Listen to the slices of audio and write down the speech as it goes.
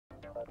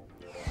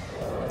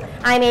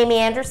I'm Amy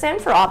Anderson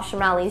for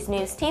OptionRally's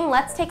news team.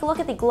 Let's take a look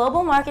at the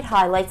global market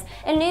highlights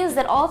and news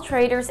that all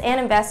traders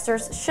and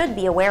investors should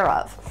be aware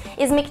of.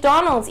 Is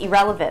McDonald's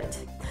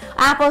irrelevant?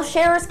 Apple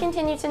shares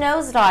continue to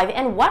nosedive,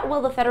 and what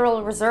will the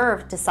Federal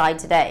Reserve decide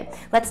today?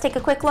 Let's take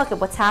a quick look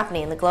at what's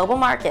happening in the global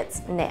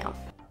markets now.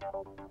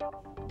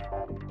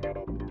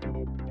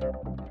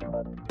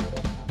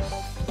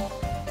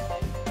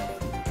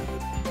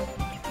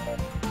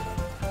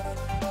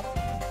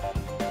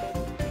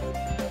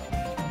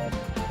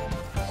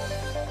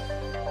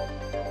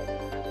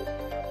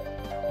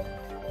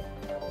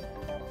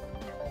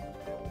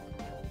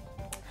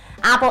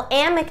 Apple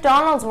and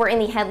McDonald's were in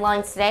the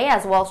headlines today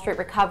as Wall Street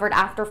recovered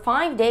after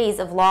 5 days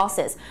of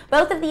losses.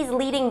 Both of these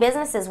leading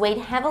businesses weighed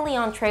heavily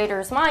on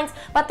traders' minds,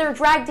 but their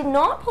drag did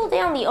not pull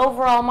down the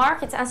overall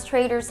markets as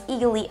traders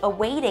eagerly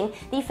awaiting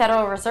the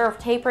Federal Reserve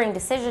tapering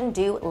decision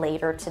due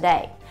later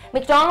today.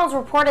 McDonald's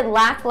reported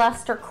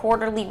lackluster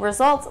quarterly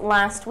results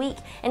last week,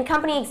 and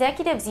company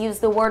executives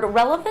used the word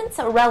relevant,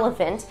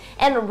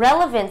 and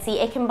relevancy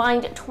a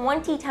combined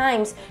 20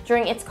 times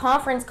during its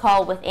conference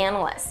call with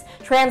analysts.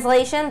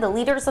 Translation: the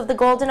leaders of the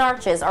Golden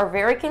Arches are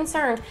very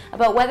concerned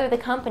about whether the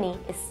company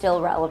is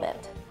still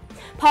relevant.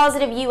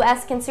 Positive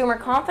U.S. consumer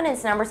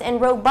confidence numbers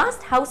and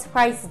robust house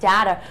price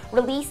data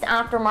released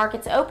after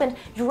markets opened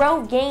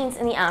drove gains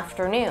in the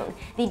afternoon.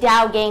 The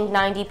Dow gained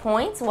 90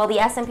 points, while the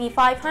S&P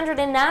 500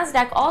 and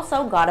NASDAQ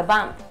also got a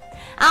bump.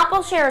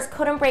 Apple shares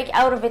couldn't break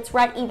out of its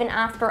rut even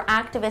after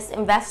activist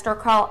investor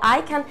Carl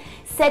Icahn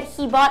said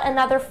he bought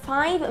another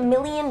 $5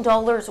 million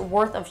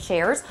worth of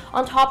shares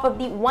on top of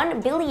the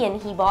 $1 billion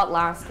he bought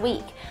last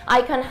week.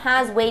 Icahn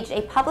has waged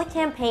a public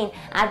campaign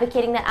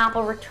advocating that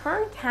Apple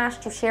return cash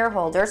to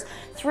shareholders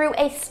through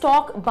a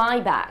stock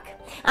buyback.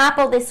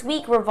 Apple this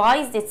week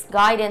revised its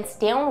guidance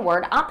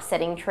downward,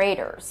 upsetting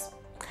traders.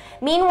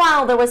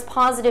 Meanwhile, there was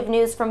positive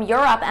news from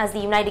Europe as the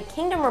United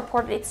Kingdom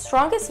reported its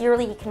strongest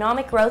yearly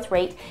economic growth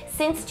rate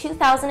since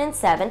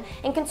 2007,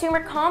 and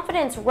consumer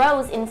confidence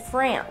rose in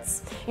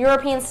France.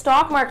 European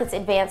stock markets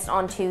advanced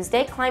on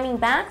Tuesday, climbing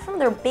back from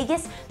their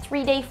biggest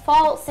three-day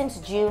fall since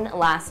June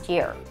last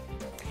year.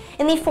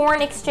 In the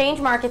foreign exchange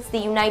markets, the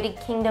United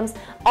Kingdom's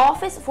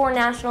Office for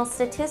National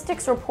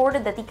Statistics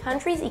reported that the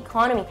country's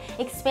economy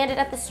expanded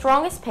at the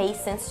strongest pace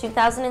since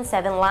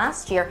 2007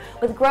 last year,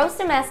 with gross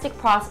domestic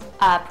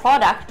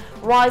product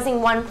rising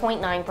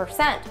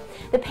 1.9%.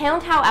 The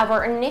pound,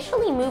 however,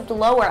 initially moved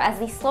lower as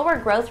the slower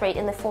growth rate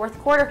in the fourth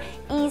quarter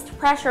eased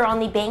pressure on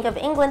the Bank of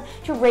England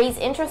to raise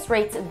interest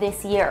rates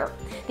this year.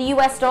 The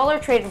U.S. dollar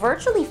traded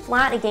virtually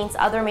flat against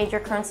other major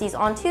currencies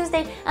on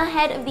Tuesday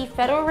ahead of the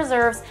Federal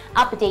Reserve's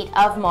update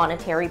of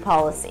monetary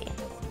policy.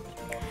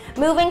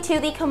 Moving to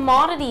the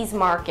commodities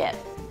market.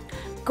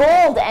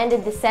 Gold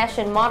ended the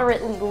session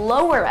moderately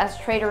lower as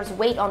traders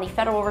wait on the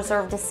Federal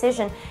Reserve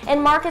decision,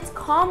 and markets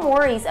calm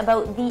worries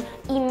about the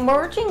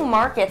emerging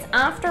markets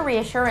after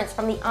reassurance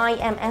from the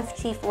IMF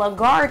chief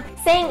Lagarde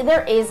saying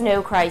there is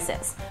no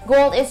crisis.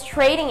 Gold is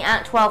trading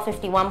at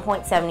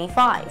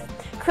 $1251.75.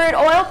 Crude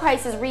oil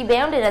prices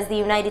rebounded as the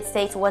United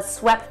States was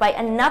swept by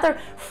another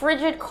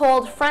frigid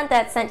cold front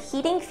that sent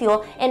heating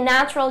fuel and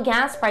natural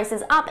gas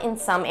prices up in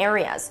some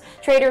areas.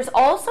 Traders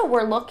also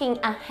were looking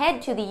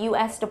ahead to the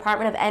U.S.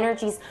 Department of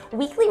Energy's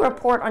weekly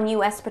report on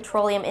U.S.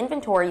 petroleum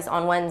inventories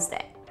on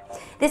Wednesday.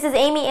 This is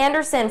Amy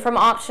Anderson from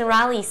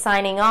OptionRally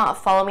signing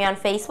off. Follow me on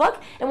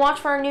Facebook and watch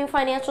for our new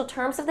financial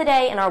terms of the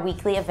day and our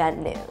weekly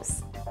event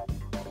news.